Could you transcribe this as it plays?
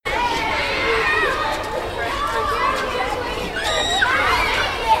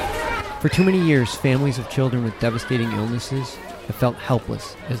For too many years, families of children with devastating illnesses have felt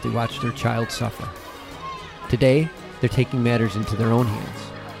helpless as they watch their child suffer. Today, they're taking matters into their own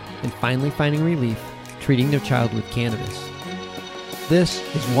hands and finally finding relief treating their child with cannabis. This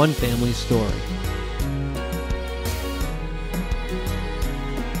is one family's story.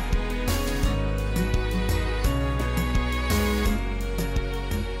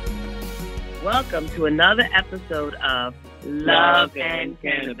 Welcome to another episode of Love and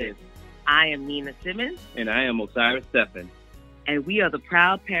Cannabis. I am Nina Simmons. And I am Osiris Steffen. And we are the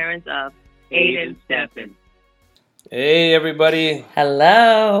proud parents of Aiden Steffen. Hey, everybody.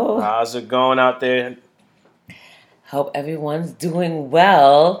 Hello. How's it going out there? Hope everyone's doing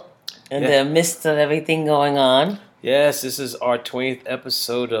well in the midst of everything going on. Yes, this is our 20th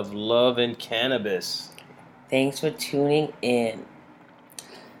episode of Love and Cannabis. Thanks for tuning in.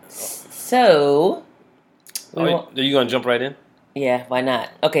 So... Are you going to jump right in? Yeah, why not?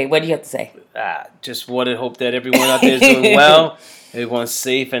 Okay, what do you have to say? Just want to hope that everyone out there is doing well. Everyone's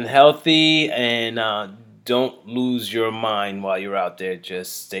safe and healthy. And don't lose your mind while you're out there.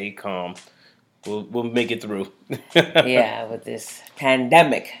 Just stay calm. We'll make it through. Yeah, with this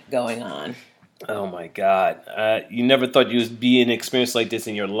pandemic going on. Oh, my God. You never thought you'd be in an experience like this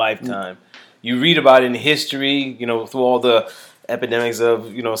in your lifetime. You read about it in history, through all the epidemics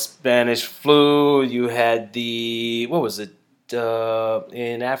of, Spanish flu. You had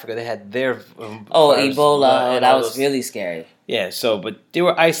in Africa, they had their virus, Ebola. That was really scary. Yeah, but they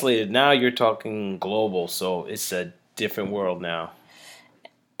were isolated. Now you're talking global, so it's a different world now.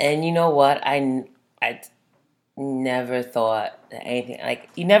 And you know what? I never thought that anything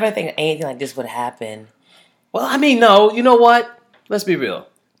you never think anything like this would happen. Well, no. You know what? Let's be real.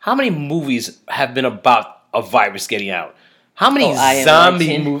 How many movies have been about a virus getting out? How many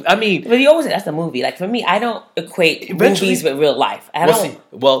zombie movies? But you always say that's a movie. Like for me, I don't equate movies with real life.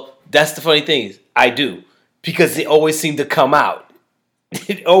 Well, that's the funny thing. I do, because they always seem to come out.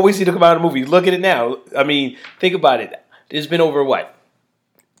 It always seems to come out in a movie. Look at it now. Think about it. There's been over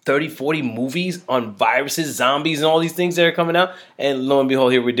 30, 40 movies on viruses, zombies, and all these things that are coming out. And lo and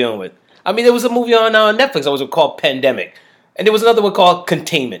behold, here we're dealing with. There was a movie on Netflix that was called Pandemic. And there was another one called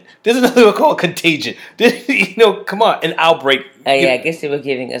Containment. There's another one called Contagion. Come on, an outbreak. I guess they were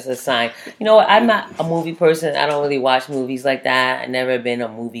giving us a sign. You know what? I'm not a movie person. I don't really watch movies like that. I've never been a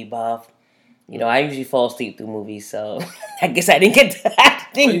movie buff. I usually fall asleep through movies, so I guess I didn't get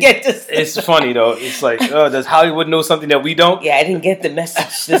to see. It's funny, though. It's like, does Hollywood know something that we don't? Yeah, I didn't get the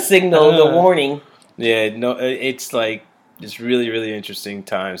message, the signal, the warning. Yeah, no, it's really, really interesting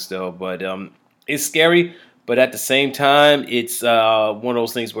time still. But it's scary. But at the same time, it's one of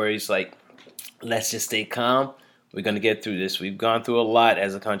those things where it's like, let's just stay calm. We're going to get through this. We've gone through a lot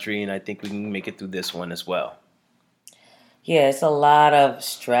as a country, and I think we can make it through this one as well. Yeah, it's a lot of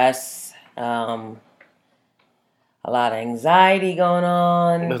stress, a lot of anxiety going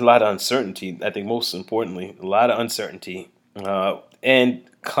on. There's a lot of uncertainty, I think most importantly. A lot of uncertainty. And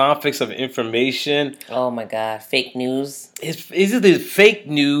conflicts of information. Oh my God, fake news. It's either fake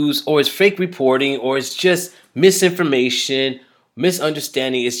news or it's fake reporting or it's just misinformation,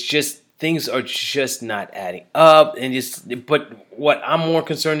 misunderstanding. It's just things are just not adding up. But what I'm more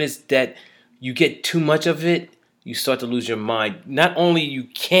concerned is that you get too much of it, you start to lose your mind. Not only you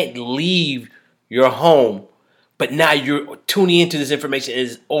can't leave your home, but now you're tuning into this information. It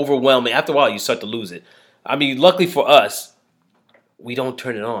is overwhelming. After a while, you start to lose it. Luckily for us, we don't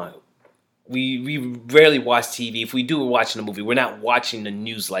turn it on. We rarely watch TV. If we do, we're watching a movie. We're not watching the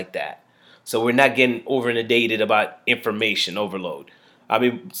news like that. So we're not getting inundated about information overload.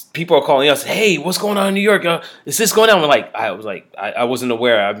 People are calling us, hey, what's going on in New York? Is this going on? I wasn't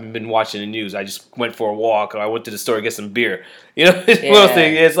aware. I haven't been watching the news. I just went for a walk or I went to the store to get some beer. It's one of those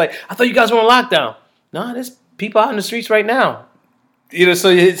things. It's like, I thought you guys were on lockdown. No, there's people out in the streets right now. So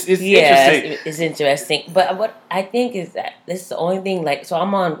it's interesting. It's interesting. But what I think is that this is the only thing, so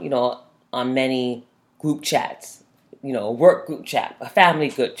I'm on many group chats, work group chat, a family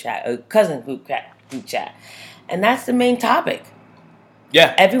group chat, a cousin group chat. And that's the main topic.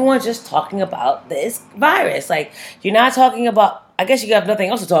 Yeah. Everyone's just talking about this virus. You're not talking about, I guess you have nothing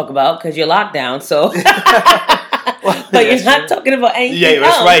else to talk about because you're locked down, so. But you're not talking about anything else. Yeah,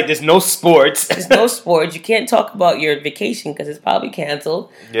 that's right. There's no sports. There's no sports. You can't talk about your vacation because it's probably canceled.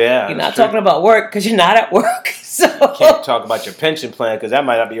 Yeah. You're not talking about work because you're not at work. So you can't talk about your pension plan because that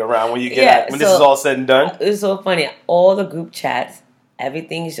might not be around when you get out, when this is all said and done. It's so funny. All the group chats,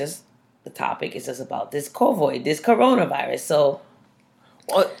 everything is just, the topic is just about this COVID, this coronavirus. So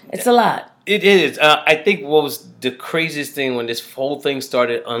it's a lot. It is. I think what was the craziest thing when this whole thing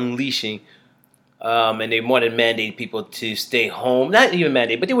started unleashing and they wanted to mandate people to stay home. Not even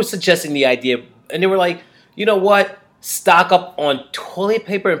mandate, but they were suggesting the idea, and they were like, you know what? Stock up on toilet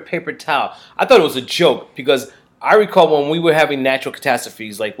paper and paper towel. I thought it was a joke because I recall when we were having natural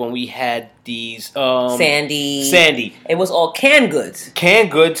catastrophes, like when we had these Sandy. It was all canned goods.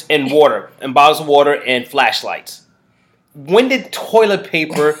 Canned goods and water, and bottles of water and flashlights. When did toilet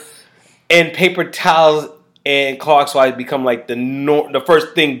paper and paper towels and Clorox wipes become like the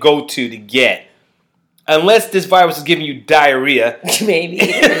first thing to get? Unless this virus is giving you diarrhea. Maybe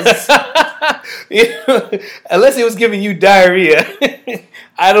it is. Unless it was giving you diarrhea,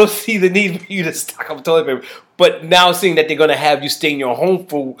 I don't see the need for you to stock up toilet paper. But now seeing that they're going to have you stay in your home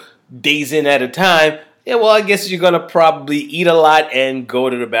for days in at a time, yeah, well, I guess you're going to probably eat a lot and go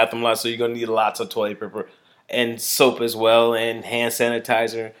to the bathroom a lot. So you're going to need lots of toilet paper and soap as well and hand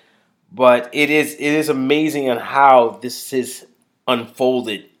sanitizer. But it is amazing on how this is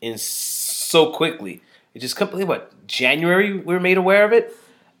unfolded in so quickly. It just completely, January we were made aware of it?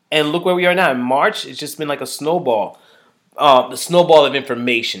 And look where we are now. In March, it's just been like a snowball. The snowball of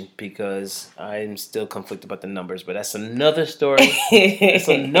information, because I'm still conflicted about the numbers, but that's another story.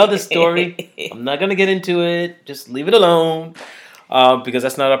 I'm not going to get into it. Just leave it alone, because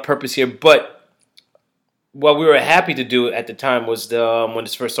that's not our purpose here. But what we were happy to do at the time was when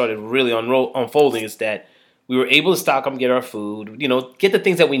this first started really unfolding is that we were able to stock up and get our food, get the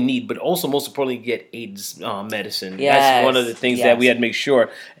things that we need, but also most importantly get AIDS medicine. Yes. That's one of the things that we had to make sure,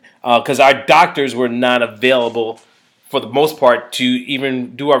 because our doctors were not available for the most part to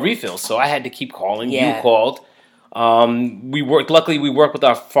even do our refills. So I had to keep calling. Yeah. You called. Luckily we worked with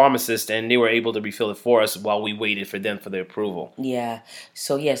our pharmacist and they were able to refill it for us while we waited for them for their approval. Yeah.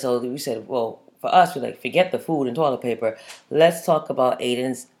 So we said, well, for us, we're like, forget the food and toilet paper. Let's talk about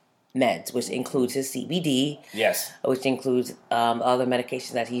Aiden's meds, which includes his CBD. Yes. Which includes other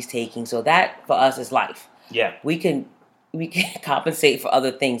medications that he's taking. So that for us is life. Yeah. We can compensate for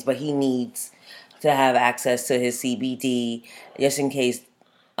other things, but he needs to have access to his CBD just in case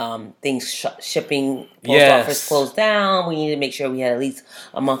things shipping post office closed down. We need to make sure we had at least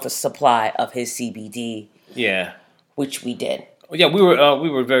a month of supply of his CBD. Yeah. Which we did. Yeah, we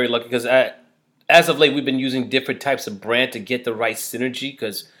were very lucky because as of late we've been using different types of brand to get the right synergy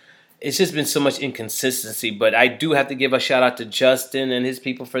because it's just been so much inconsistency. But I do have to give a shout out to Justin and his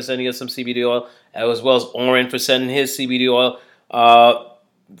people for sending us some CBD oil, as well as Oren for sending his CBD oil.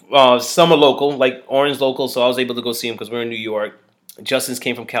 Some are local, like Oren's local, so I was able to go see him because we're in New York. Justin's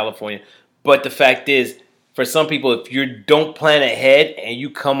came from California. But the fact is, for some people, if you don't plan ahead and you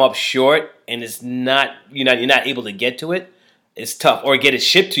come up short and it's not you're not able to get to it, it's tough. Or get it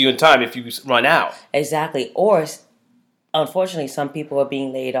shipped to you in time if you run out. Exactly. Or unfortunately, some people are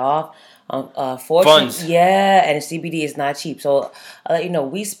being laid off. Funds. Yeah, and CBD is not cheap. So,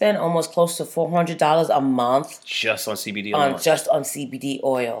 we spend almost close to $400 a month just on CBD oil. Just on CBD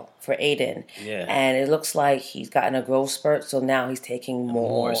oil for Aiden. Yeah. And it looks like he's gotten a growth spurt, so now he's taking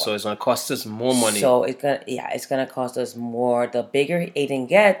more. So it's going to cost us more money. So it's going to cost us more. The bigger Aiden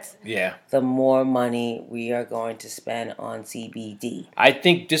gets, the more money we are going to spend on CBD. I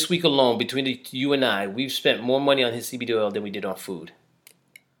think this week alone, between you and I, we've spent more money on his CBD oil than we did on food.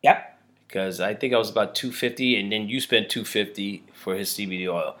 Yep. Because I think I was about $250, and then you spent $250 for his CBD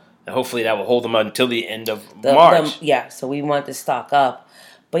oil, and hopefully that will hold him until the end of March. So we want to stock up,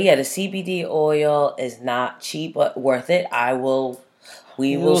 but the CBD oil is not cheap, but worth it.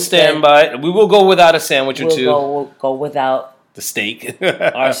 We will stand by. We will go without a sandwich or two. We'll go without the steak,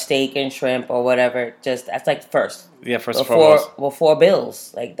 our steak and shrimp or whatever. Just that's like first. Yeah, first and foremost. Before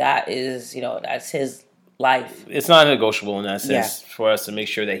bills, like that is that's his life. It's not negotiable in that sense for us to make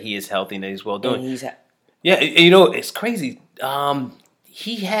sure that he is healthy and that he's well doing. And it's crazy.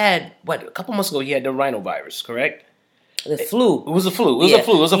 He had a couple months ago. He had the rhinovirus, correct? The flu. It was a flu. It was a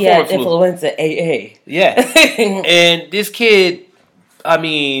forward flu. Influenza AA. Yeah, and this kid,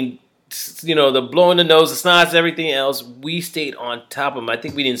 the blowing the nose, the snots, everything else. We stayed on top of him. I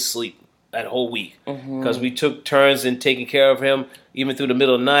think we didn't sleep that whole week because we took turns in taking care of him, even through the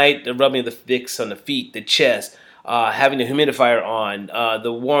middle of the night, the rubbing of the Vicks on the feet, the chest, having the humidifier on,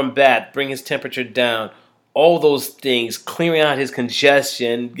 the warm bath, bring his temperature down, all those things, clearing out his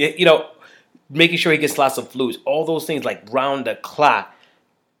congestion, making sure he gets lots of fluids, all those things like round the clock.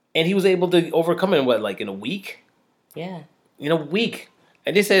 And he was able to overcome it in a week? Yeah. In a week.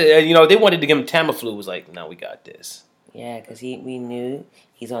 And they said, they wanted to give him Tamiflu. It was like, no, we got this. Yeah, because we knew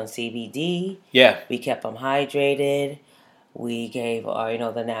he's on CBD. Yeah. We kept him hydrated. We gave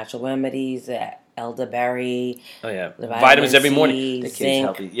the natural remedies, elderberry. Oh, yeah. The vitamins every C, morning. The kid's zinc.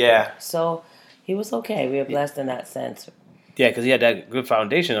 healthy. Yeah. So he was okay. We were blessed in that sense. Yeah, because he had that good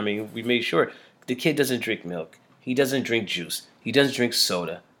foundation. We made sure. the kid doesn't drink milk. He doesn't drink juice. He doesn't drink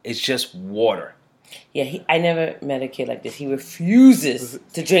soda. It's just water. Yeah, I never met a kid like this. He refuses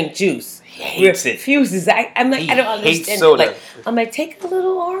to drink juice. He hates it. Refuses. I'm like, I don't hates understand. soda. Like, I'm like, take a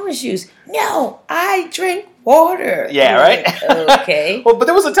little orange juice. No, I drink water. Yeah, I'm right? like, okay. Well, but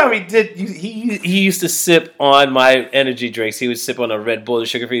there was a time he used to sip on my energy drinks. He would sip on a Red Bull, the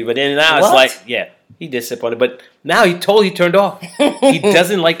sugar-free. But then now it's What? like, yeah, he did sip on it. But now he turned off. He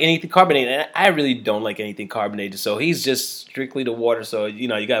doesn't like anything carbonated. And I really don't like anything carbonated. So he's just strictly the water. So, you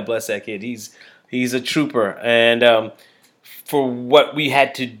know, you got to bless that kid. He's a trooper. And for what we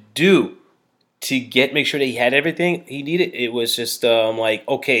had to do to make sure that he had everything he needed, it was just like,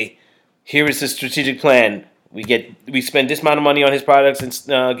 okay, here is the strategic plan. We spend this amount of money on his products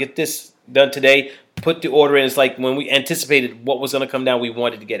and get this done today. Put the order in. It's like when we anticipated what was going to come down, we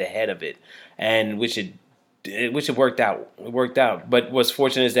wanted to get ahead of it, and which it worked out. It worked out. But what's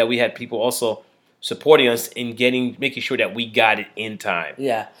fortunate is that we had people also supporting us in making sure that we got it in time.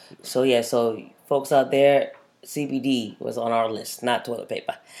 Yeah. So folks out there, CBD was on our list, not toilet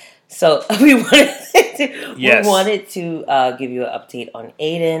paper. So we wanted to give you an update on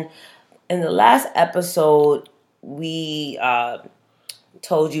Aiden. In the last episode, we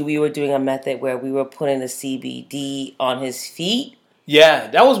told you we were doing a method where we were putting the CBD on his feet. Yeah,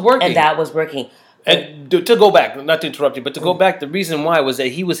 that was working. And that was working. And to go back, not to interrupt you, but to go back, the reason why was that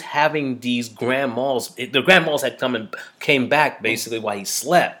he was having these grand malls. The grand malls had came back basically while he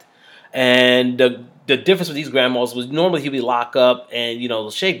slept. And the difference with these grand malls was normally he'd be locked up and, you know,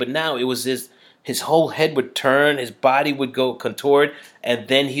 shake, but now it was his whole head would turn, his body would go contoured, and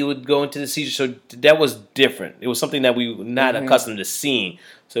then he would go into the seizure. So that was different. It was something that we were not accustomed to seeing.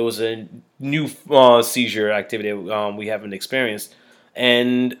 So it was a new seizure activity we haven't experienced.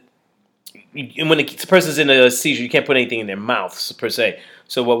 And when the person's in a seizure, you can't put anything in their mouths, per se.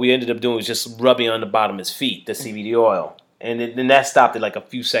 So what we ended up doing was just rubbing on the bottom of his feet, the CBD oil. And then that stopped it like a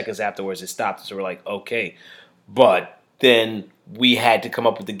few seconds afterwards. It stopped. So we're like, okay. But then we had to come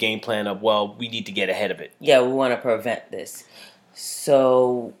up with the game plan of, well, we need to get ahead of it. Yeah, we want to prevent this.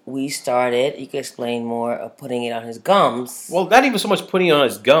 So we started, you can explain more, of putting it on his gums. Well, not even so much putting it on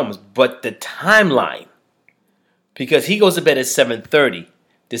his gums, but the timeline. Because he goes to bed at 7:30.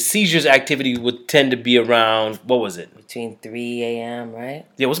 The seizures activity would tend to be around, what was it? Between 3 a.m., right?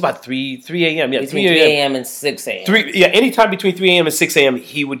 Yeah, it was about 3 a.m. Yeah, between 3 a.m. and 6 a.m. Anytime between 3 a.m. and 6 a.m.,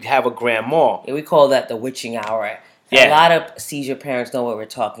 he would have a grand mal. Yeah, we call that the witching hour. Yeah. A lot of seizure parents know what we're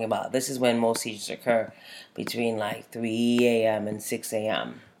talking about. This is when most seizures occur, between like 3 a.m. and 6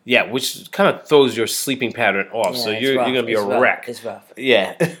 a.m. Yeah, which kind of throws your sleeping pattern off. Yeah, So you're going to be a wreck. It's rough.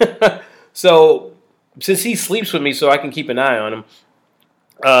 Yeah. So since he sleeps with me so I can keep an eye on him,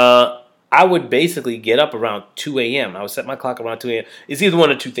 I would basically get up around 2 a.m. I would set my clock around 2 a.m. It's either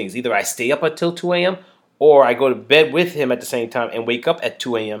one of two things. Either I stay up until 2 a.m. or I go to bed with him at the same time and wake up at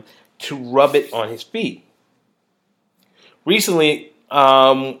 2 a.m. to rub it on his feet. Recently,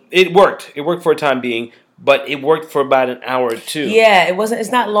 it worked. It worked for a time being, but it worked for about an hour or two. Yeah,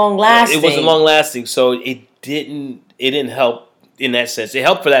 it's not long lasting. It wasn't long lasting, so it didn't help in that sense. It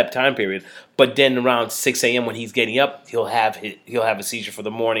helped for that time period, but then around 6 a.m. when he's getting up, he'll have a seizure for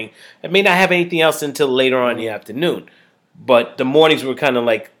the morning. It may not have anything else until later on in the afternoon, but the mornings were kind of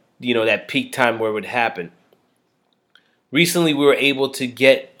like, you know, that peak time where it would happen. Recently, we were able to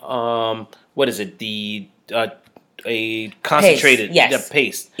get a concentrated paste. Yes.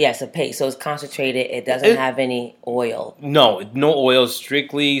 Paste. Yes, a paste. So it's concentrated. It doesn't have any oil. No oil.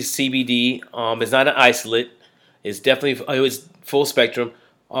 Strictly CBD. It's not an isolate. It's definitely it's full spectrum.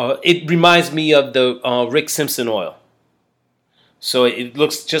 It reminds me of the Rick Simpson oil. So it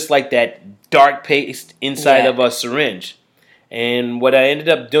looks just like that dark paste inside of a syringe. And what I ended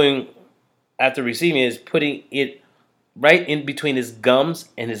up doing after receiving it is putting it right in between his gums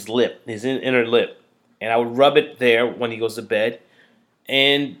and his lip, his inner lip. And I would rub it there when he goes to bed.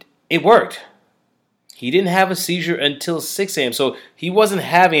 And it worked. He didn't have a seizure until 6 a.m. So he wasn't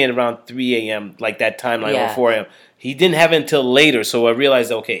having it around 3 a.m. like that timeline or 4 a.m. He didn't have it until later. So I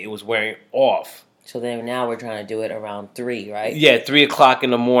realized, okay, it was wearing off. So then now we're trying to do it around 3, right? Yeah, 3 o'clock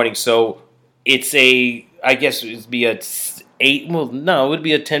in the morning. So it's I guess it'd be a 8, well, no, it would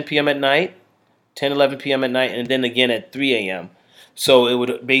be a 10 p.m. at night, 10, 11 p.m. at night, and then again at 3 a.m. So it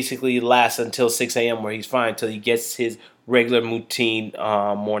would basically last until 6 a.m. where he's fine until he gets his regular routine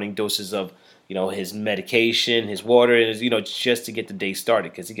morning doses of, you know, his medication, his water, and his, you know, just to get the day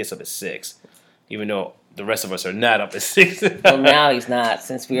started because he gets up at 6, even though the rest of us are not up at 6. Well, now he's not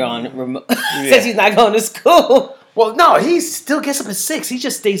since we're on remote. Since he's not going to school. Well, no, he still gets up at 6. He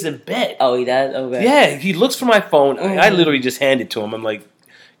just stays in bed. Oh, he does? Okay. Yeah, he looks for my phone. I literally just hand it to him. I'm like,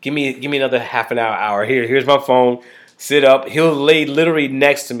 Give me another half an hour. Here's my phone. Sit up. He'll lay literally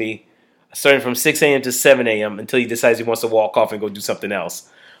next to me, starting from 6 a.m. to 7 a.m. until he decides he wants to walk off and go do something else.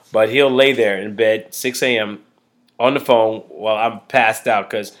 But he'll lay there in bed 6 a.m. on the phone while I'm passed out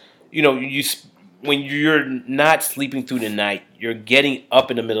because, when you're not sleeping through the night, you're getting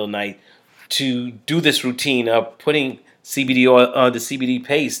up in the middle of the night to do this routine of putting CBD oil, the CBD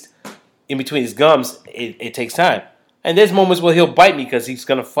paste in between his gums. It takes time. And there's moments where he'll bite me because he's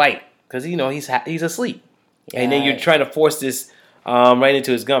going to fight because, he's asleep. Yeah. And then you're trying to force this right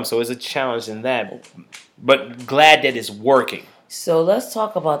into his gum. So it's a challenge in that. But glad that it's working. So let's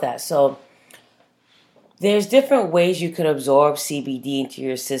talk about that. So there's different ways you could absorb CBD into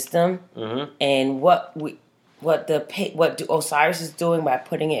your system. Mm-hmm. And what Osiris is doing by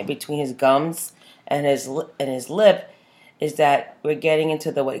putting it between his gums and his lip is that we're getting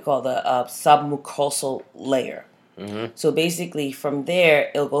into what you call the submucosal layer. Mm-hmm. So basically from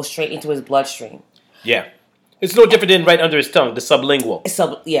there, it'll go straight into his bloodstream. Yeah. It's no different than right under his tongue, the sublingual.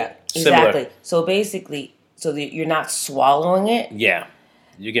 Yeah, exactly. Similar. So basically, you're not swallowing it. Yeah,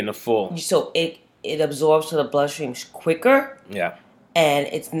 you're getting a full. So it absorbs to the bloodstream quicker. Yeah. And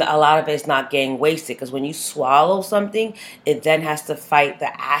a lot of it's not getting wasted because when you swallow something, it then has to fight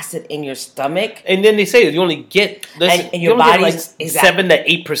the acid in your stomach. And then they say you only get and your body's like 7 to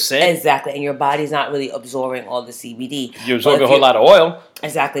 8%. Exactly, and your body's not really absorbing all the CBD. You're absorbing a whole lot of oil.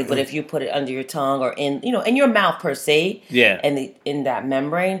 Exactly, but if you put it under your tongue or in your mouth per se, and in that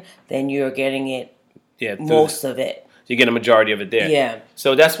membrane, then you're getting it. Yeah, most of it. You get a majority of it there. Yeah.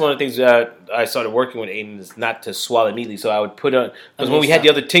 So that's one of the things that I started working with Aiden is not to swallow immediately. So I would put on, because when we had the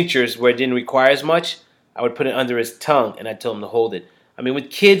other tinctures where it didn't require as much, I would put it under his tongue and I told him to hold it. I mean, with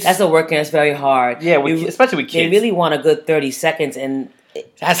kids. That's working. That's very hard. Yeah, especially with kids. They really want a good 30 seconds and.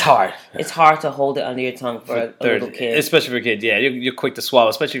 That's hard. It's hard to hold it under your tongue for a little kid. Especially for kids, yeah. You're quick to swallow,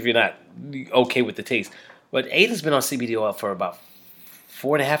 especially if you're not okay with the taste. But Aiden's been on CBD oil for about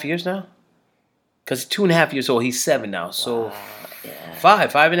 4.5 years now. Because he's 2.5 years old. He's 7 now. So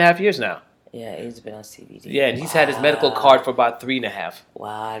 5.5 years now. Yeah, he's been on CBD. Yeah, and he's had his medical card for about 3.5.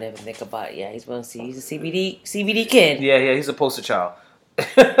 Wow, I didn't even think about it. Yeah, he's a CBD kid. Yeah, he's a poster child. He's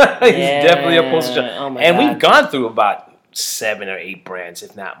definitely a poster child. Oh my God. We've gone through about 7 or 8 brands,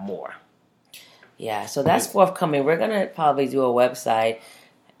 if not more. Yeah, so that's forthcoming. We're going to probably do a website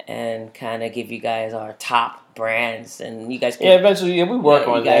and kind of give you guys our top brands, and you guys can, eventually we work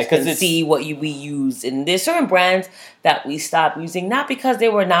on that because see what we use. And there's certain brands that we stopped using, not because they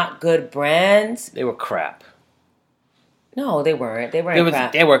were not good brands. They were crap. No, they weren't. They weren't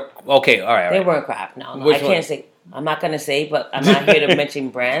crap. They were okay. All right. They weren't crap. No, I can't say. I'm not going to say, but I'm not here to mention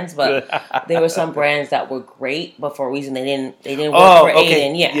brands. But there were some brands that were great, but for a reason they didn't work for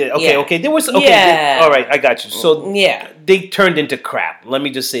Aiden. Yeah. Okay. There was all right. I got you. So they turned into crap. Let me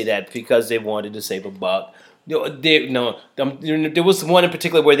just say that because they wanted to save a buck. There was one in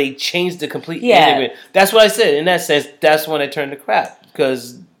particular where they changed the complete. Yeah. That's what I said. In that sense, that's when I turned to crap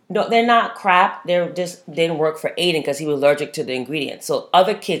because. No, they're not crap. They didn't work for Aiden because he was allergic to the ingredients. So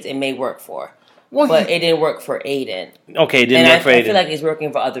other kids it may work for. Well, but it didn't work for Aiden. Okay, it didn't work for Aiden. I feel like it's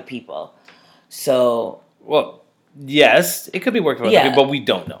working for other people. So. Well, yes, it could be working for other people, but we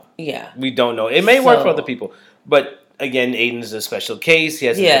don't know. Yeah. We don't know. It may work for other people. But, again, Aiden's a special case. He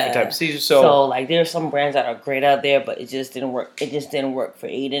has a different type of seizure. So, like, there are some brands that are great out there, but it just didn't work. It just didn't work for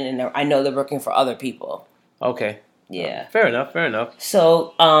Aiden, and I know they're working for other people. Okay. Yeah. Fair enough.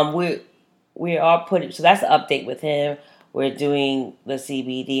 So, we are putting. So, that's the update with him. We're doing the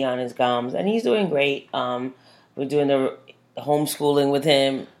CBD on his gums, and he's doing great. We're doing the homeschooling with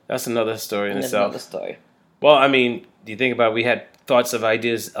him. That's another story in itself. Another story. Well, I mean, do you think about it? We had thoughts of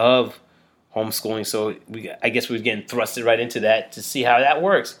ideas of homeschooling, so I guess we're getting thrusted right into that to see how that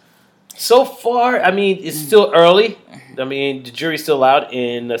works. So far, I mean, it's still early. I mean, the jury's still out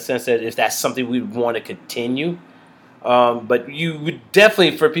in the sense that if that's something we want to continue. But you would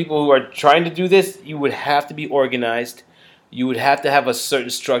definitely, for people who are trying to do this, you would have to be organized. You would have to have a certain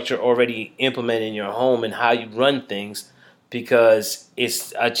structure already implemented in your home and how you run things because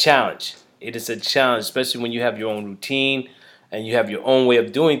it's a challenge. It is a challenge, especially when you have your own routine and you have your own way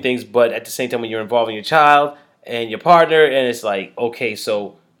of doing things, but at the same time when you're involving your child and your partner, and it's like, okay,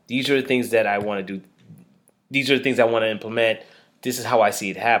 so these are the things that I want to do. These are the things I want to implement. This is how I see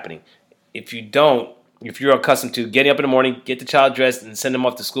it happening. If you're accustomed to getting up in the morning, get the child dressed, and send them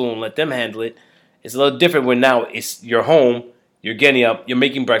off to school and let them handle it, it's a little different when now it's your home, you're getting up, you're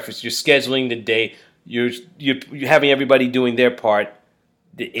making breakfast, you're scheduling the day, you're having everybody doing their part.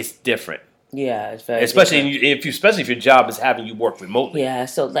 It's different. Yeah, it's very especially if your job is having you work remotely. Yeah,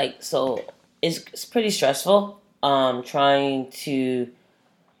 so it's pretty stressful. Trying to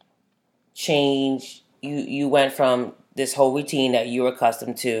change. You went from this whole routine that you were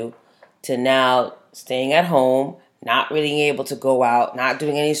accustomed to now staying at home, not really able to go out, not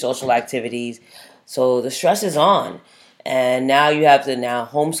doing any social activities. So the stress is on. And now you have to now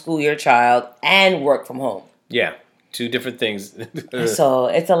homeschool your child and work from home. Yeah, two different things. So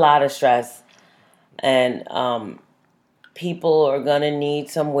it's a lot of stress. And people are going to need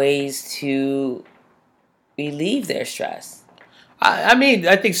some ways to relieve their stress. I mean,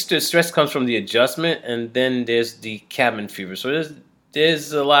 I think stress comes from the adjustment, and then there's the cabin fever. So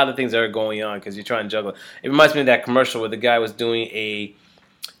there's a lot of things that are going on because you're trying to juggle. It reminds me of that commercial where the guy was doing a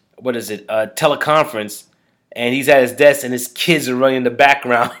teleconference, and he's at his desk, and his kids are running in the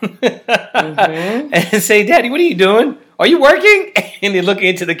background, and say, "Daddy, what are you doing? Are you working?" And they're looking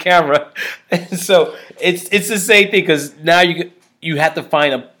into the camera. And so it's the same thing because now you have to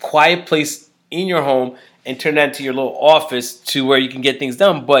find a quiet place in your home and turn that into your little office to where you can get things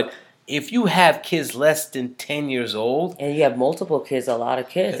done. But if you have kids less than 10 years old, and you have multiple kids, a lot of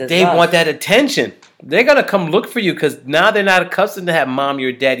kids, they want that attention. They're gonna come look for you because now they're not accustomed to have mommy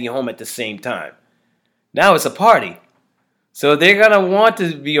or daddy home at the same time. Now it's a party, so they're gonna want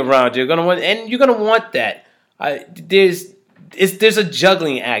to be around you. And you're gonna want that. There's a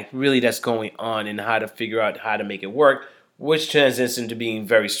juggling act really that's going on in how to figure out how to make it work, which transitions into being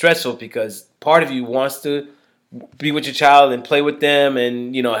very stressful because part of you wants to be with your child and play with them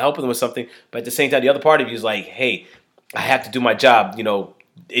and help them with something, but at the same time, the other part of you is like, hey, I have to do my job.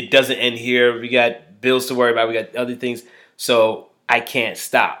 It doesn't end here. We got bills to worry about. We got other things, so I can't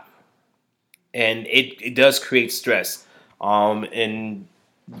stop. And it does create stress. And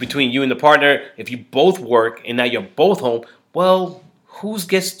between you and the partner, if you both work and now you're both home, well, who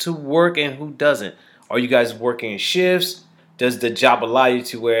gets to work and who doesn't? Are you guys working in shifts? Does the job allow you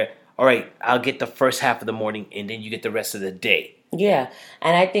to where, all right, I'll get the first half of the morning and then you get the rest of the day? Yeah.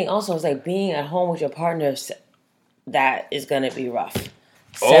 And I think also it's like being at home with your partner, that is going to be rough.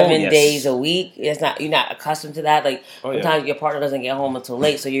 7 days a week. You're not accustomed to that. Like sometimes your partner doesn't get home until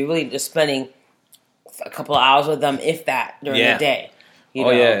late. So you're really just spending a couple of hours with them, if that, during the day.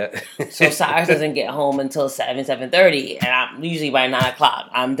 So Cyrus doesn't get home until 7:30, and I'm usually by 9 o'clock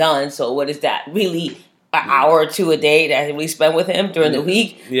I'm done. So what is that? Really, an hour or two a day that we spend with him during the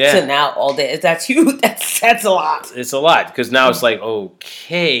week? Yeah. So now all day, that's huge. That's a lot. It's a lot because now it's like,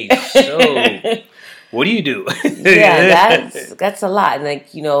 okay, so what do you do? Yeah, that's a lot, and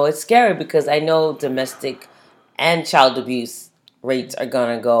it's scary because I know domestic and child abuse rates are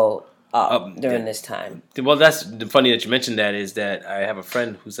gonna go up during this time. Well, that's funny that you mentioned that. Is that I have a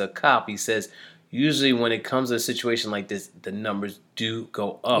friend who's a cop. He says usually when it comes to a situation like this, the numbers do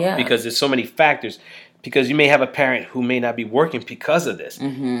go up because there's so many factors. Because you may have a parent who may not be working because of this,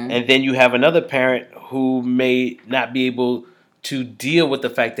 and then you have another parent who may not be able to deal with the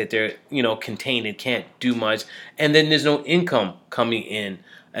fact that they're contained and can't do much, and then there's no income coming in.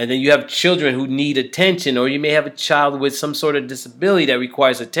 And then you have children who need attention, or you may have a child with some sort of disability that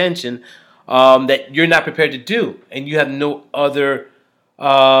requires attention that you're not prepared to do, and you have no other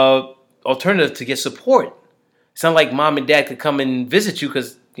alternative to get support. It's not like mom and dad could come and visit you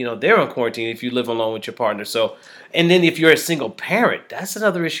because they're in quarantine if you live alone with your partner. So, and then if you're a single parent, that's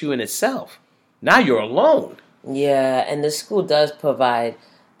another issue in itself. Now you're alone. Yeah, and the school does provide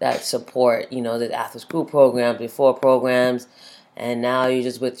that support. The after-school programs, before programs. And now you're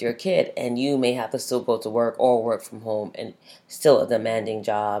just with your kid, and you may have to still go to work or work from home, and still a demanding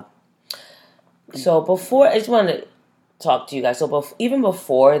job. So I just want to talk to you guys. So even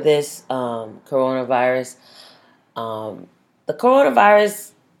before this coronavirus, the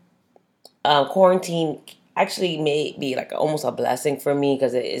coronavirus quarantine actually may be like almost a blessing for me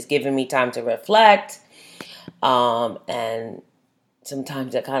because it is giving me time to reflect, and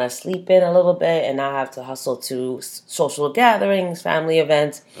sometimes I kind of sleep in a little bit, and I have to hustle to social gatherings, family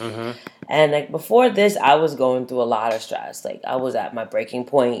events. Mm-hmm. And before this, I was going through a lot of stress. I was at my breaking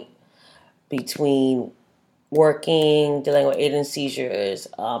point between working, dealing with Aiden seizures,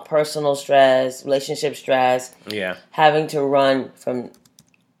 personal stress, relationship stress. Yeah, having to run from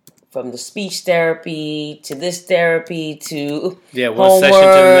the speech therapy to this therapy to one homework, session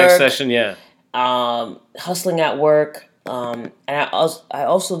to the next session. Yeah, hustling at work. And I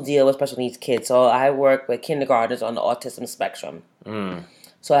also deal with special needs kids. So I work with kindergartners on the autism spectrum.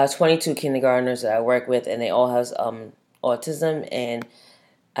 So I have 22 kindergartners that I work with, and they all have autism, and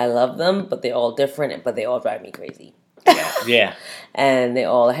I love them, but they're all different, but they all drive me crazy. Yeah. And they're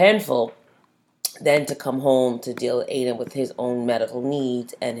all a handful. Then to come home to deal with Aiden with his own medical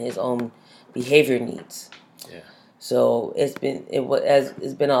needs and his own behavior needs. Yeah. So it's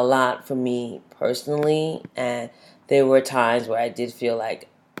been a lot for me personally, and there were times where I did feel like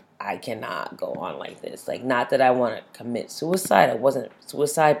I cannot go on like this. Like, not that I want to commit suicide. It wasn't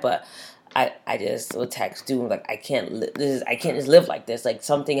suicide, but I just will text Doom like, I can't I can't just live like this. Like,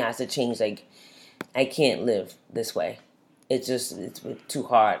 something has to change. Like, I can't live this way. It's too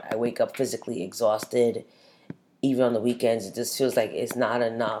hard. I wake up physically exhausted. Even on the weekends, it just feels like it's not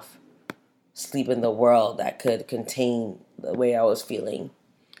enough sleep in the world that could contain the way I was feeling.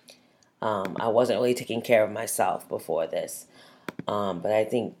 I wasn't really taking care of myself before this. But I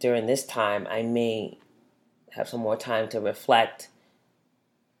think during this time, I may have some more time to reflect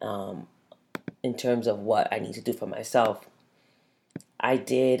in terms of what I need to do for myself. I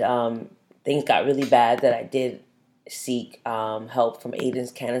did, things got really bad that I did seek help from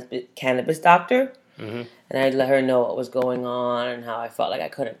Aiden's cannabis doctor. Mm-hmm. And I let her know what was going on and how I felt like I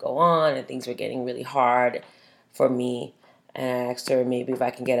couldn't go on and things were getting really hard for me. And I asked her maybe if I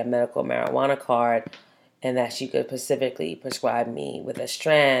can get a medical marijuana card and that she could specifically prescribe me with a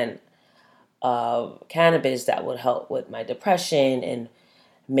strand of cannabis that would help with my depression and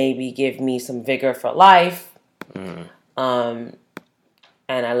maybe give me some vigor for life. Mm.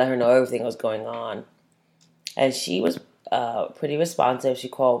 And I let her know everything was going on. And she was pretty responsive. She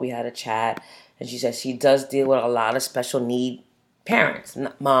called, we had a chat, and she said she does deal with a lot of special need parents,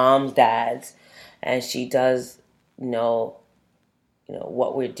 moms, dads, and she does know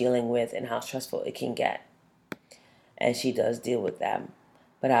what we're dealing with and how stressful it can get. And she does deal with them.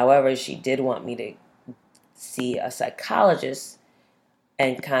 But however, she did want me to see a psychologist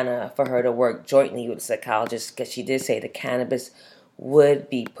and kind of for her to work jointly with a psychologist because she did say the cannabis would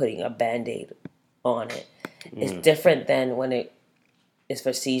be putting a Band-Aid on it. It's different than when it is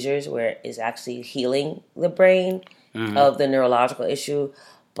for seizures where it's actually healing the brain of the neurological issue.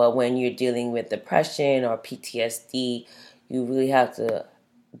 But when you're dealing with depression or PTSD, you really have to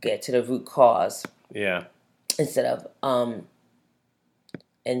get to the root cause. Yeah. Instead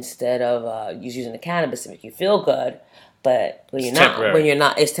of using the cannabis to make you feel good, but when you're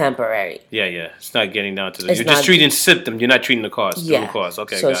not, it's temporary. Yeah. It's not getting down to the. You're just treating symptom. You're not treating the cause. Yeah. The root cause.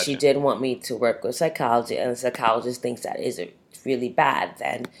 Okay. So gotcha. she did want me to work with psychology, and the psychologist thinks that is really bad.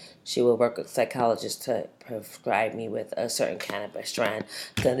 Then she will work with psychologists to prescribe me with a certain cannabis strand.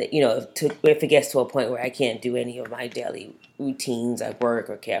 So that, if it gets to a point where I can't do any of my daily routines at work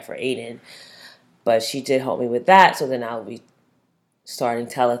or care for Aiden. But she did help me with that, so then I'll be starting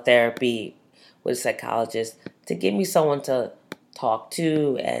teletherapy with a psychologist to give me someone to talk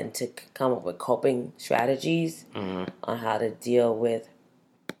to and to come up with coping strategies on how to deal with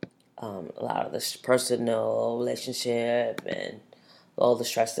a lot of this personal relationship and all the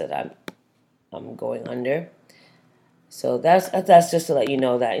stress that I'm going under. So that's just to let you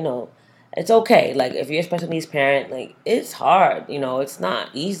know that it's okay. Like, if you're a special needs parent, like, it's hard. It's not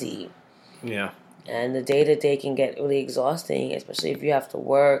easy. Yeah. And the day-to-day can get really exhausting, especially if you have to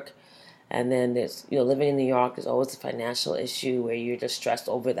work. And then there's, living in New York, there's always a financial issue where you're just stressed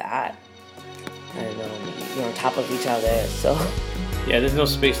over that. And you're on top of each other, so. Yeah, there's no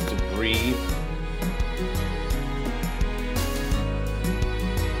space to breathe.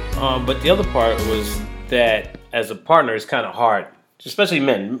 But the other part was that as a partner, it's kind of hard, especially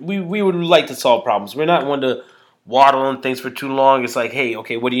men. We would like to solve problems. We're not one to waddle on things for too long. It's like, hey,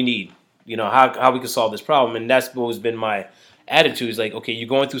 okay, what do you need? How we can solve this problem. And that's always been my attitude. Is like, okay, you're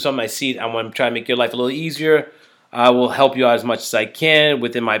going through something, I see it. I want to try to make your life a little easier. I will help you out as much as I can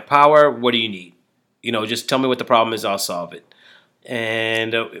within my power. What do you need? Just tell me what the problem is. I'll solve it.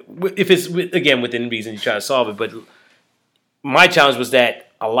 And if it's, again, within reason, you try to solve it. But my challenge was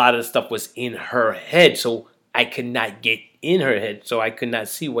that a lot of the stuff was in her head. So I could not get in her head. So I could not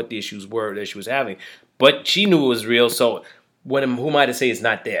see what the issues were that she was having. But she knew it was real. So who am I to say it's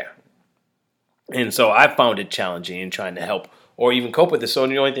not there? And so I found it challenging in trying to help or even cope with it. So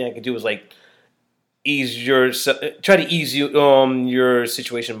the only thing I could do was like try to ease your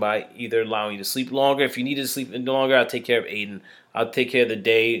situation by either allowing you to sleep longer. If you needed to sleep longer, I'll take care of Aiden. I'll take care of the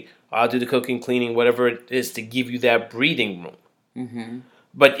day. I'll do the cooking, cleaning, whatever it is to give you that breathing room. Mm-hmm.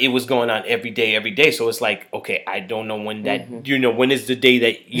 But it was going on every day. So it's like, okay, I don't know when that, when is the day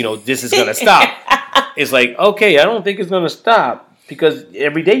that, this is going to stop. It's like, okay, I don't think it's going to stop because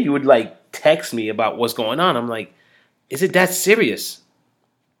every day you would like text me about what's going on. I'm like, is it that serious?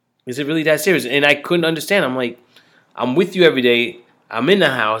 Is it really that serious? And I couldn't understand. I'm like, I'm with you every day. I'm in the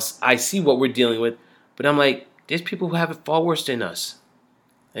house. I see what we're dealing with. But I'm like, there's people who have it far worse than us.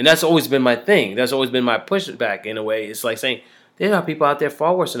 And that's always been my thing. That's always been my pushback in a way. It's like saying, there are people out there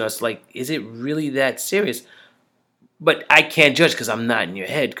far worse than us. Like, is it really that serious? But I can't judge because I'm not in your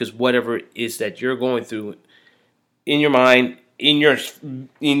head. Because whatever it is that you're going through in your mind, in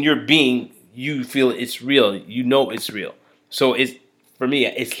your being, you feel it's real. You know it's real. So it's for me,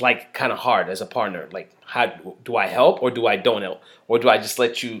 it's like kind of hard as a partner. Like, how do I help or do I don't help? Or do I just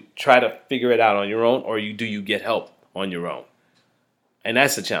let you try to figure it out on your own, or do you get help on your own? And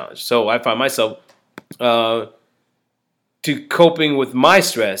that's the challenge. So I find myself to coping with my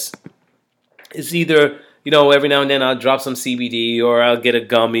stress is either, every now and then I'll drop some CBD or I'll get a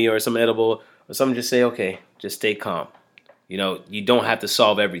gummy or some edible or something. Just say, okay, just stay calm. You don't have to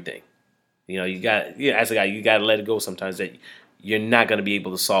solve everything. As a guy, you got to let it go sometimes that you're not going to be able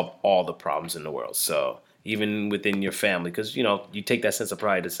to solve all the problems in the world. So even within your family, because, you take that sense of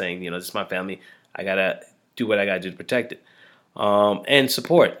pride of saying, this is my family. I got to do what I got to do to protect it. And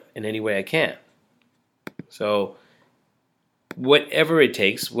support in any way I can. So whatever it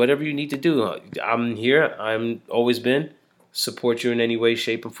takes, whatever you need to do, I'm here. I'm always been. Support you in any way,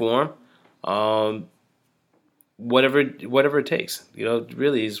 shape, or form. Whatever it takes.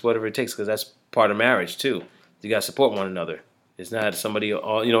 Really is whatever it takes, because that's part of marriage too. You got to support one another. It's not somebody,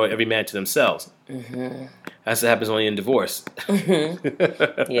 every man to themselves. Mm-hmm. That's what happens only in divorce.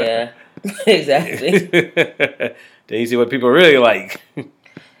 Mm-hmm. Yeah, exactly. Then you see what people really like.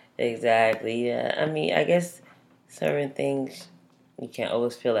 Exactly, yeah. I mean, I guess certain things you can't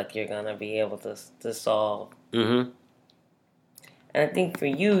always feel like you're going to be able to solve. Mm-hmm. And I think for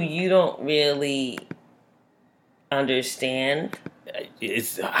you don't really understand.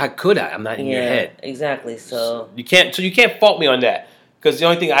 How could I? I'm not in your head. Exactly. So you can't fault me on that, because the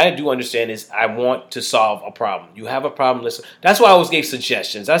only thing I do understand is I want to solve a problem. You have a problem, listen. That's why I always gave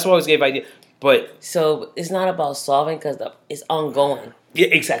suggestions. That's why I always gave ideas. But so it's not about solving, because it's ongoing. Yeah,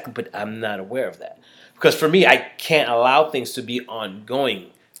 exactly. But I'm not aware of that, because for me, I can't allow things to be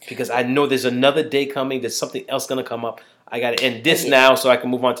ongoing, because I know there's another day coming. There's something else going to come up. I got to end this now so I can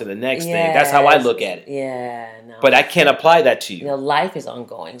move on to the next thing. That's how I look at it. Yeah, no. But I can't apply that to you. Life is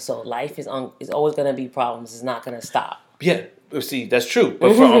ongoing. So life is always going to be problems. It's not going to stop. Yeah, see, that's true.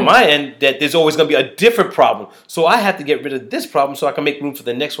 But on my end, that there's always going to be a different problem. So I have to get rid of this problem so I can make room for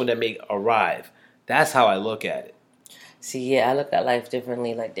the next one that may arrive. That's how I look at it. See, yeah, I look at life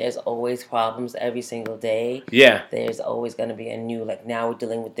differently. Like, there's always problems every single day. Yeah. There's always going to be a new, like, now we're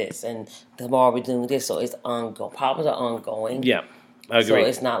dealing with this, and tomorrow we're dealing with this. So it's ongoing. Problems are ongoing. Yeah, I agree. So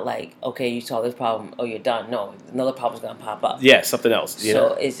it's not like, okay, you solve this problem, oh, you're done. No, another problem's going to pop up. Yeah, something else.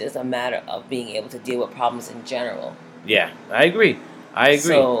 So it's just a matter of being able to deal with problems in general. Yeah, I agree.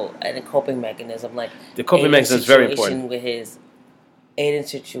 So, and a coping mechanism, like the coping mechanism is very important. Aiden's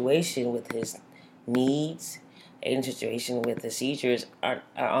situation with his needs, Aiden's situation with the seizures are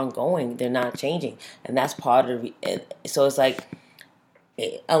ongoing. They're not changing, and that's part of it. So it's like,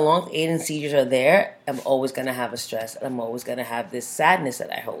 along Aiden's seizures are there, I'm always gonna have a stress, and I'm always gonna have this sadness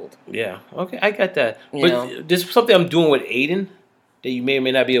that I hold. Yeah, okay, I got that. But there's something I'm doing with Aiden that you may or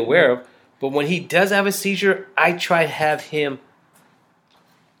may not be aware of. But when he does have a seizure, I try to have him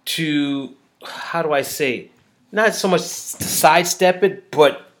to, how do I say, not so much sidestep it,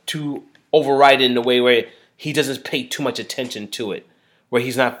 but to override it in a way where he doesn't pay too much attention to it, where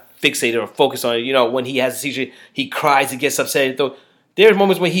he's not fixated or focused on it. When he has a seizure, he cries, he gets upset. There are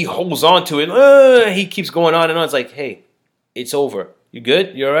moments when he holds on to it. He keeps going on and on. It's like, hey, it's over. You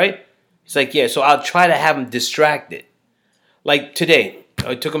good? You all right? He's like, yeah. So I'll try to have him distracted. Like today,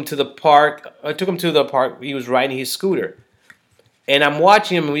 I took him to the park. He was riding his scooter. And I'm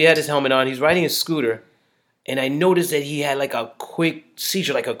watching him, and we had his helmet on. He's riding his scooter. And I noticed that he had like a quick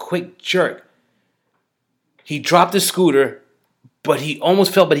seizure, like a quick jerk. He dropped the scooter, but he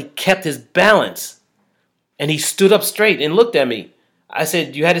almost fell, but he kept his balance. And he stood up straight and looked at me. I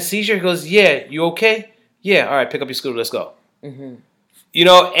said, you had a seizure? He goes, yeah. You okay? Yeah. All right, pick up your scooter. Let's go. Mm-hmm.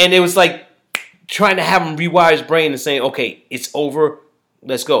 And it was like trying to have him rewire his brain and saying, okay, it's over.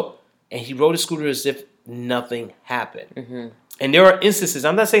 Let's go. And he rode his scooter as if nothing happened. Mm-hmm. And there are instances,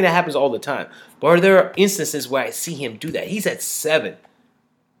 I'm not saying that happens all the time, but there are instances where I see him do that. He's at 7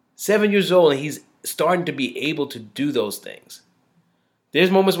 years old, and he's starting to be able to do those things.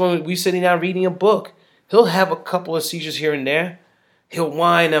 There's moments when we're sitting down reading a book. He'll have a couple of seizures here and there. He'll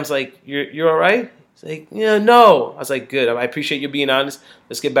whine. I was like, you're all right? He's like, yeah, no. I was like, good. I appreciate you being honest.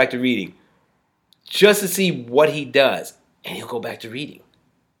 Let's get back to reading. Just to see what he does. And he'll go back to reading.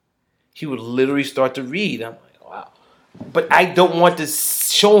 He would literally start to read. I'm like, wow. But I don't want to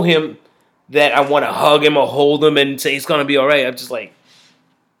show him that I want to hug him or hold him and say it's going to be all right. I'm just like,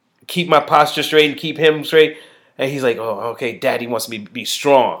 keep my posture straight and keep him straight. And he's like, oh, okay, Daddy wants me to be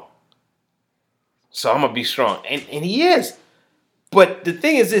strong. So I'm going to be strong. And he is. But the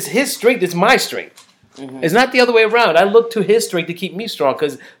thing is, his strength is my strength. Mm-hmm. It's not the other way around. I look to his strength to keep me strong,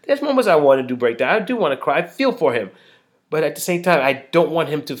 because there's moments I want to do breakdown. I do want to cry. I feel for him. But at the same time, I don't want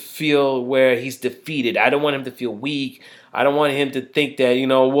him to feel where he's defeated. I don't want him to feel weak. I don't want him to think that,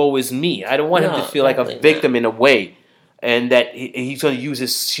 woe is me. I don't want him to feel like a victim in a way, and that he's going to use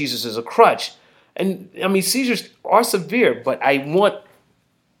his seizures as a crutch. And, I mean, seizures are severe, but I want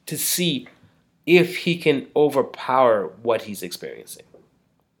to see if he can overpower what he's experiencing.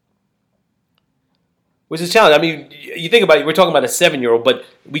 Which is a challenge. I mean, you think about it, we're talking about a 7-year-old, but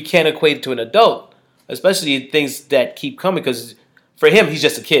we can't equate it to an adult, especially things that keep coming, because for him, he's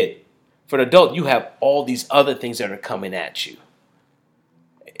just a kid. For an adult, you have all these other things that are coming at you.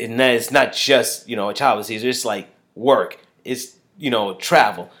 And that it's not just, a child with seizures. It's like work. It's,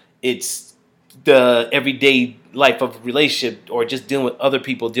 travel. It's the everyday life of a relationship, or just dealing with other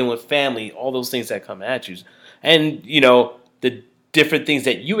people, dealing with family, all those things that come at you. And, the different things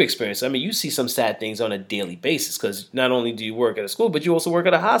that you experience. I mean, you see some sad things on a daily basis, because not only do you work at a school, but you also work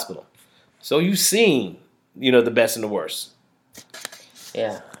at a hospital. So you've seen, the best and the worst.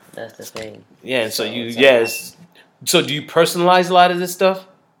 Yeah, that's the thing. Yeah, and so So do you personalize a lot of this stuff?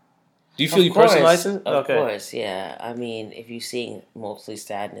 Do you feel you personalize it? Of course, yeah. I mean, if you're seeing mostly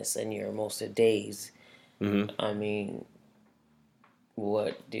sadness in your most of days, I mean,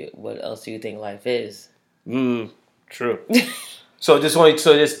 what else do you think life is? True. So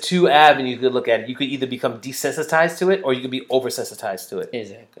there's two avenues you could look at it. You could either become desensitized to it, or you could be oversensitized to it.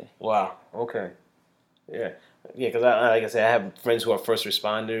 Exactly. Wow. Okay. Yeah. Yeah, because like I said, I have friends who are first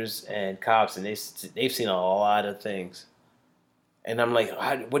responders and cops, and they've seen a lot of things. And I'm like,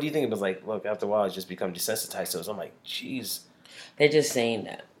 what do you think? It was like, look, after a while, it's just become desensitized to it. So I'm like, jeez. They're just saying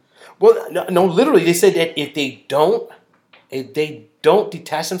that. Well, no, literally, they said that if they don't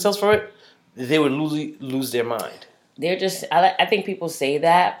detach themselves from it, they would lose their mind. They're just, I think people say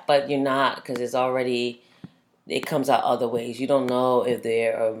that, but you're not, because it comes out other ways. You don't know if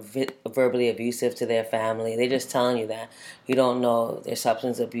they're verbally abusive to their family. They're just telling you that. You don't know they're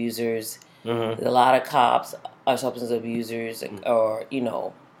substance abusers. Mm-hmm. A lot of cops are substance abusers, or,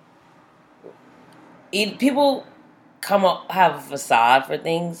 people come up, have a facade for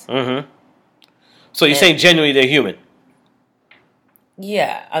things. Mm-hmm. So you're saying genuinely they're human?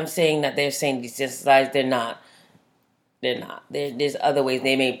 Yeah, I'm saying that they're saying desensitized. They're not. There's other ways.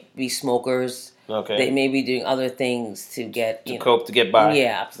 They may be smokers. Okay. They may be doing other things to get to cope, to get by.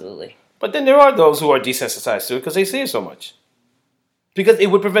 Yeah, absolutely. But then there are those who are desensitized to it because they see it so much. Because it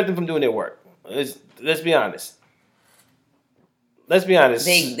would prevent them from doing their work. Let's be honest. You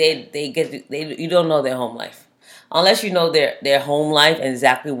don't know their home life. Unless you know their home life and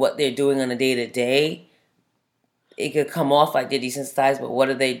exactly what they're doing on a day-to-day, it could come off like they're desensitized, but what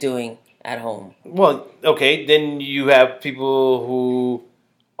are they doing at home? Well, okay, then you have people who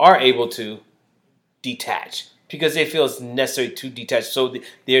are able to detach because they feel it's necessary to detach. So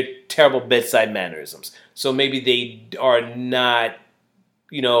they're terrible bedside mannerisms. So maybe they are not,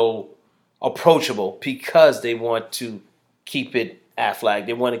 approachable because they want to keep it Aflac.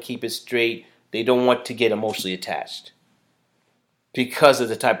 They want to keep it straight. They don't want to get emotionally attached because of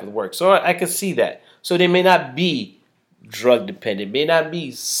the type of work. So I can see that. So they may not be drug dependent, may not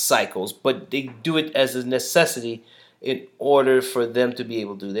be psychos, but they do it as a necessity in order for them to be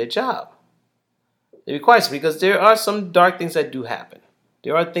able to do their job. It requires it because there are some dark things that do happen.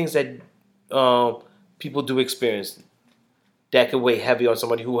 There are things that people do experience that could weigh heavy on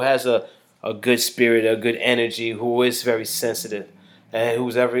somebody who has a good spirit, a good energy, who is very sensitive, and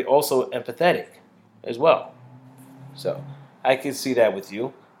who's also empathetic as well. So I can see that with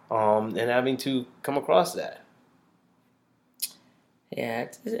you, and having to come across that. Yeah,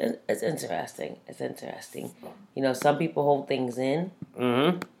 it's interesting. It's interesting. Some people hold things in.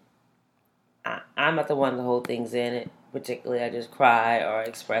 Mm-hmm. I'm not the one to hold things in. Particularly, I just cry or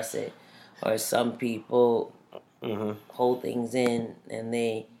express it. Or some people hold things in and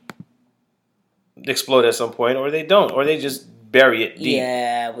they explode at some point, or they don't, or they just bury it deep.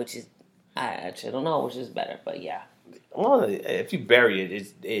 Yeah, which is, I actually don't know which is better, but yeah. Well, if you bury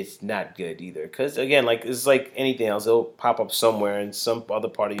it, it's not good either. Because again, it's like anything else, it'll pop up somewhere in some other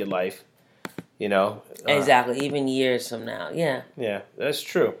part of your life. Exactly. Even years from now. Yeah. Yeah, that's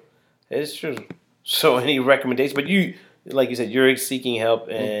true. It's true. So, any recommendations? But you, like you said, you're seeking help,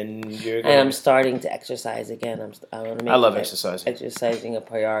 and you're. And I'm starting to exercise again. I love exercising. Exercising a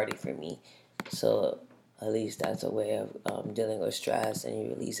priority for me. So at least that's a way of dealing with stress, and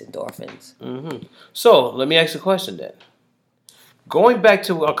you release endorphins. Mm-hmm. So let me ask you a question then. Going back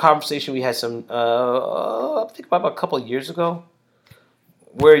to a conversation we had I think about a couple of years ago,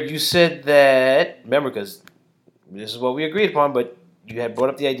 where you said that, remember, because this is what we agreed upon, but you had brought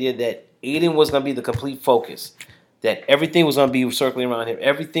up the idea that Aiden was going to be the complete focus, that everything was going to be circling around him,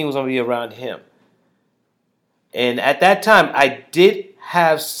 everything was going to be around him. And at that time, I did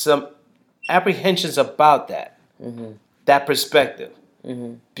have some apprehensions about that, that perspective.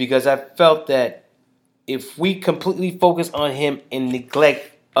 Because I felt that if we completely focus on him and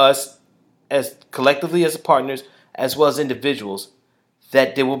neglect us as collectively as partners, as well as individuals,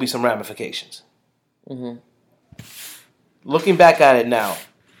 that there will be some ramifications. Looking back at it now,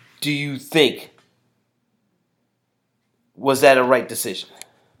 do you think, was that a right decision?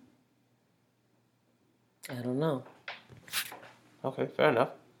 I don't know. Okay, fair enough.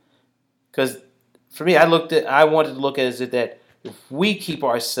 Because for me, I wanted to look at it that if we keep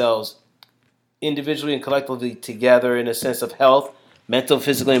ourselves individually and collectively together in a sense of health, mental,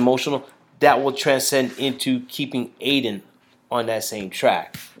 physical, and emotional, that will transcend into keeping Aiden on that same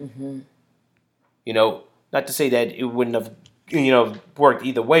track. You know, not to say that it wouldn't have, worked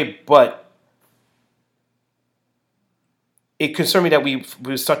either way, but it concerned me that we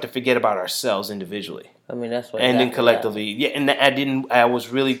start to forget about ourselves individually. I mean, that's what. And then collectively, yeah. And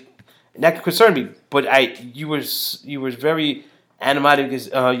that concerned me. But you were very animated because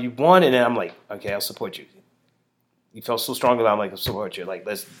you won, and then I'm like, okay, I'll support you. You felt so strong about, I'm like, I'll support you. Like,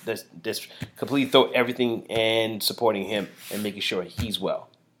 let's completely throw everything and supporting him and making sure he's well.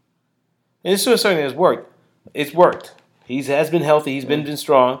 And this is something that's worked. It's worked. He has been healthy. He's been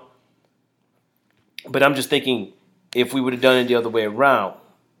strong. But I'm just thinking, if we would have done it the other way around,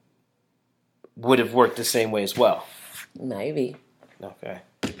 would have worked the same way as well. Maybe. Okay.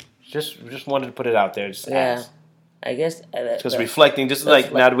 Just wanted to put it out there. Just ask. I guess. Because reflecting, now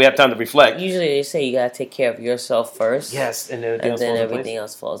that we have time to reflect. Usually they say you gotta take care of yourself first. Yes, and then everything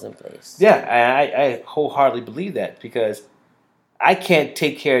else falls in place. Yeah, I wholeheartedly believe that because I can't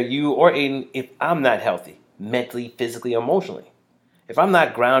take care of you or Aiden if I'm not healthy, mentally, physically, emotionally. If I'm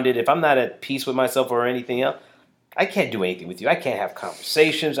not grounded, if I'm not at peace with myself or anything else, I can't do anything with you. I can't have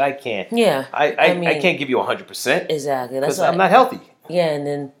conversations. I can't. Yeah. I can't give you 100%. Exactly. Because I'm not healthy. Yeah, and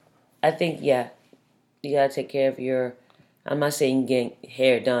then I think, you gotta take care of your. I'm not saying getting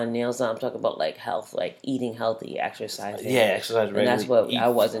hair done, nails done. I'm talking about like health, like eating healthy, exercising. Yeah, exercise regularly. And that's what I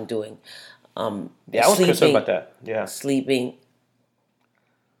wasn't doing. I was concerned about that. Yeah. Sleeping.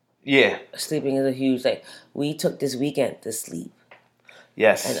 Yeah. Sleeping is a huge, we took this weekend to sleep.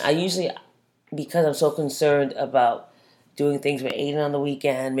 Yes. And I usually, because I'm so concerned about doing things with Aiden on the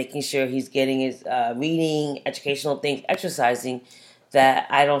weekend, making sure he's getting his reading, educational things, exercising, that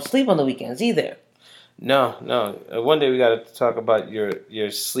I don't sleep on the weekends either. No. One day we got to talk about your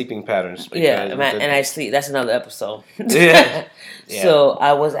sleeping patterns. And I sleep. That's another episode. Yeah. So I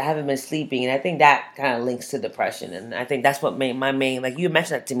haven't been sleeping, and I think that kind of links to depression. And I think that's what made my main. Like you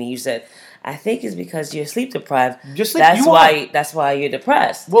mentioned that to me, you said, I think it's because you're sleep deprived. That's why you're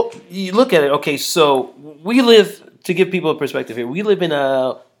depressed. Well, you look at it. Okay, so we live, to give people a perspective here, we live in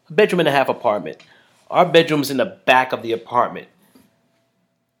a bedroom and a half apartment. Our bedroom's in the back of the apartment.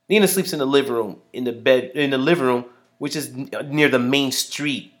 Nina sleeps in the living room, which is near the main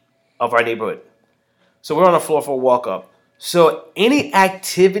street of our neighborhood. So we're on a floor for a walk up. So any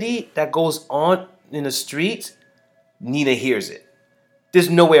activity that goes on in the streets, Nina hears it. There's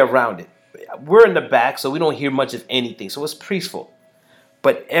no way around it. We're in the back, so we don't hear much of anything. So it's peaceful.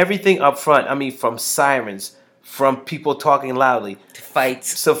 But everything up front, from sirens, from people talking loudly,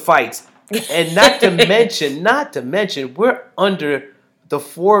 fights, and not to mention, we're under the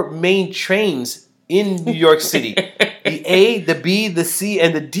 4 main trains in New York City. The A, the B, the C,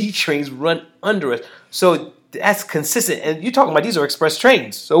 and the D trains run under us. So that's consistent. And you're talking about these are express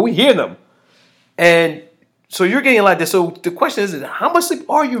trains. So we hear them. And so you're getting a lot of this. So the question is, how much sleep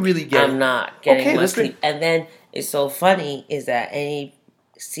are you really getting? I'm not getting much sleep. And then it's so funny is that any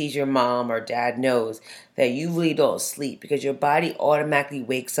seizure mom or dad knows that you really don't sleep because your body automatically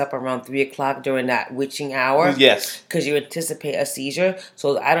wakes up around 3 o'clock during that witching hour. Yes. Because you anticipate a seizure.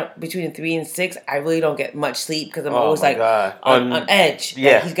 So between 3 and 6, I really don't get much sleep because I'm always on edge.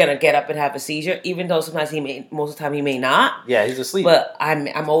 Yeah. He's gonna get up and have a seizure, even though sometimes most of the time he may not. Yeah, he's asleep. But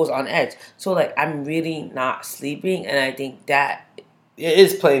I'm always on edge. So I'm really not sleeping, and I think that it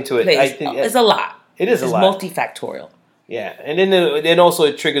is playing to it. I think it's a lot. It's a lot. It's multifactorial. Yeah, and then also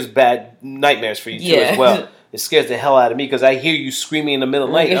it triggers bad nightmares for you too as well. It scares the hell out of me because I hear you screaming in the middle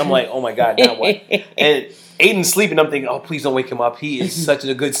of the night. And I'm like, oh my God, now what? And Aiden's sleeping. I'm thinking, oh, please don't wake him up. He is such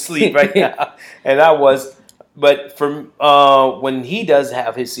a good sleep right now. And I was, but when he does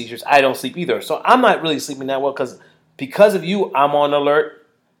have his seizures, I don't sleep either. So I'm not really sleeping that well because of you. I'm on alert.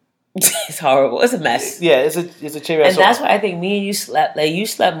 It's horrible. It's a mess. Yeah, it's a chain. And that's why I think me and you slept. You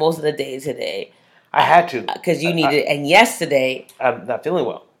slept most of the day today. I had to. Because you needed it. And yesterday... I'm not feeling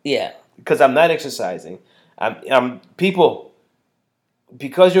well. Yeah. Because I'm not exercising. People,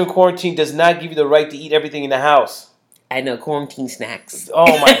 because you're in quarantine does not give you the right to eat everything in the house. I know, quarantine snacks.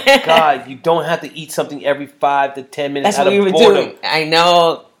 Oh my God! You don't have to eat something every 5 to 10 minutes. That's out what of we were boredom. doing. I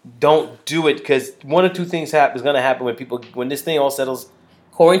know. Don't do it because one or two things is going to happen when this thing all settles.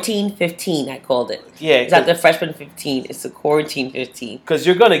 Quarantine 15, I called it. Yeah, It's not the freshman 15. It's the quarantine 15. because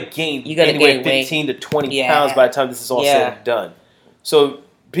you're going to gain anywhere gain 15 to 20 Yeah. pounds by the time this is all Yeah. said and done. So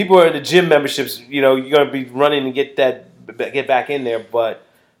people are in the gym memberships. You're going to be running and get back in there, but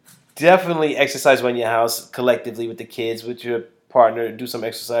definitely exercise around your house collectively with the kids, with your partner, do some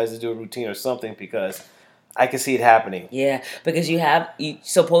exercises, do a routine or something because I can see it happening. Yeah, because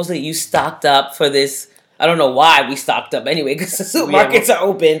supposedly you stocked up for this. I don't know why we stocked up anyway, because the supermarkets are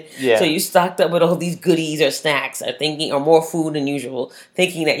open. Yeah. So you stocked up with all these goodies or snacks or more food than usual,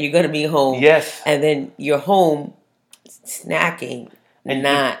 thinking that you're going to be home. Yes. And then you're home snacking and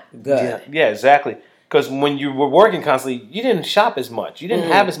not good. Yeah, exactly. Because when you were working constantly, you didn't shop as much. You didn't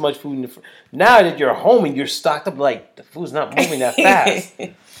have as much food. Now that you're home and you're stocked up, like, the food's not moving that fast.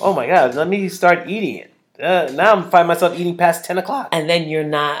 Oh, my God. Let me start eating it. Now I'm finding myself eating past 10 o'clock. And then you're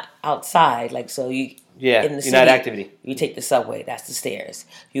not outside. Like, so you... Yeah, in the you're not city, activity. You take the subway. That's the stairs.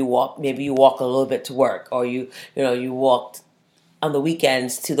 Maybe you walk a little bit to work, or you walked on the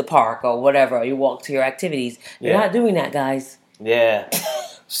weekends to the park or whatever. Or you walk to your activities. You're not doing that, guys. Yeah.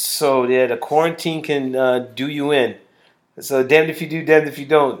 So yeah, the quarantine can do you in. So damned if you do, damned if you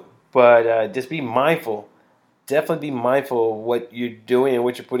don't. But just be mindful. Definitely be mindful of what you're doing and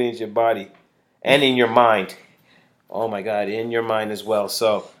what you're putting into your body and in your mind. Oh my God, in your mind as well.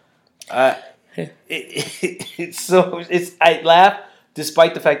 So. I laugh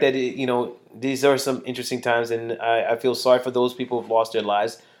despite the fact that these are some interesting times, and I feel sorry for those people who've lost their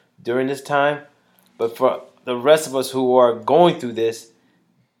lives during this time. But for the rest of us who are going through this,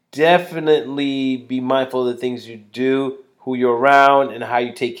 definitely be mindful of the things you do, who you're around, and how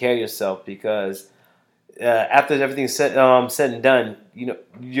you take care of yourself. Because after everything's said and done,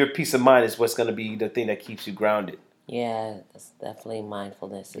 your peace of mind is what's going to be the thing that keeps you grounded. Yeah, that's definitely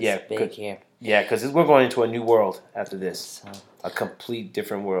mindfulness. It's big here. Yeah, because we're going into a new world after this. A complete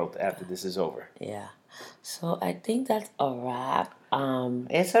different world after this is over. Yeah. So I think that's a wrap.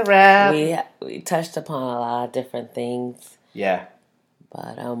 It's a wrap. We touched upon a lot of different things. Yeah.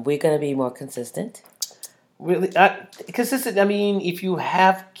 But we're going to be more consistent. Really? Consistent, I mean, if you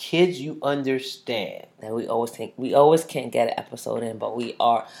have kids, you understand. That we always can't get an episode in, but we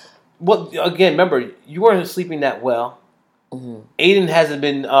are... Well, again, remember, you weren't sleeping that well. Mm-hmm. Aiden hasn't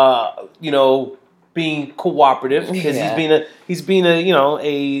been, being cooperative because he's being a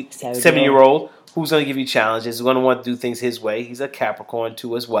 7-year-old who's going to give you challenges. He's going to want to do things his way. He's a Capricorn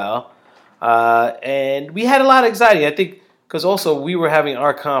too as well, and we had a lot of anxiety. I think because also we were having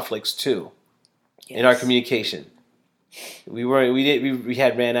our conflicts too in our communication. We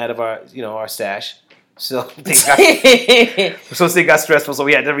had ran out of our stash. So things got stressful, so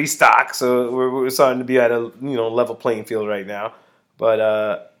we had to restock. So we're starting to be at a level playing field right now.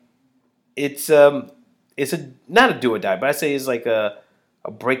 But it's not a do or die, but I say it's like a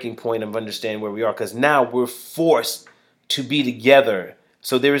breaking point of understanding where we are, because now we're forced to be together.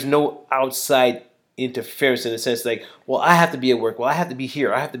 So there is no outside interference in the sense like, well, I have to be at work. Well, I have to be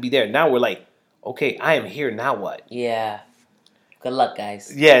here. I have to be there. Now we're like, okay, I am here. Now what? Yeah. Good luck,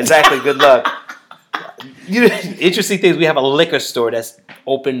 guys. Yeah, exactly. Good luck. Interesting things. We have a liquor store that's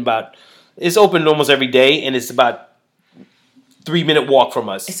open it's open almost every day, and it's about 3-minute walk from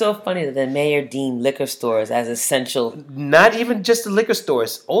us. It's so funny that the mayor deemed liquor stores as essential. Not even just the liquor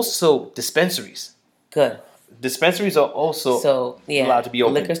stores, also dispensaries. Good. Dispensaries are also allowed to be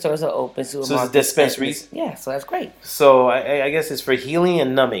open. Liquor stores are open. So it's dispensaries. Yeah, so that's great. So I guess it's for healing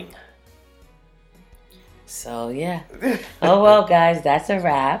and numbing. So yeah. Oh well, guys, that's a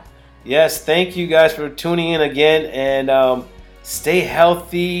wrap. Yes, thank you guys for tuning in again, and stay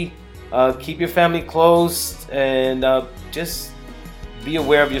healthy, keep your family close, and just be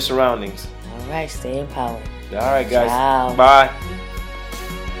aware of your surroundings. All right, stay empowered. All right, guys. Ciao. Bye.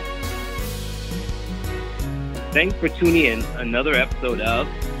 Thanks for tuning in another episode of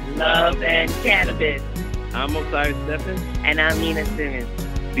Love and Cannabis. I'm Osiris Stephens. And I'm Nina Simmons.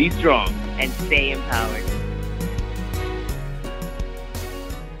 Be strong. And stay empowered.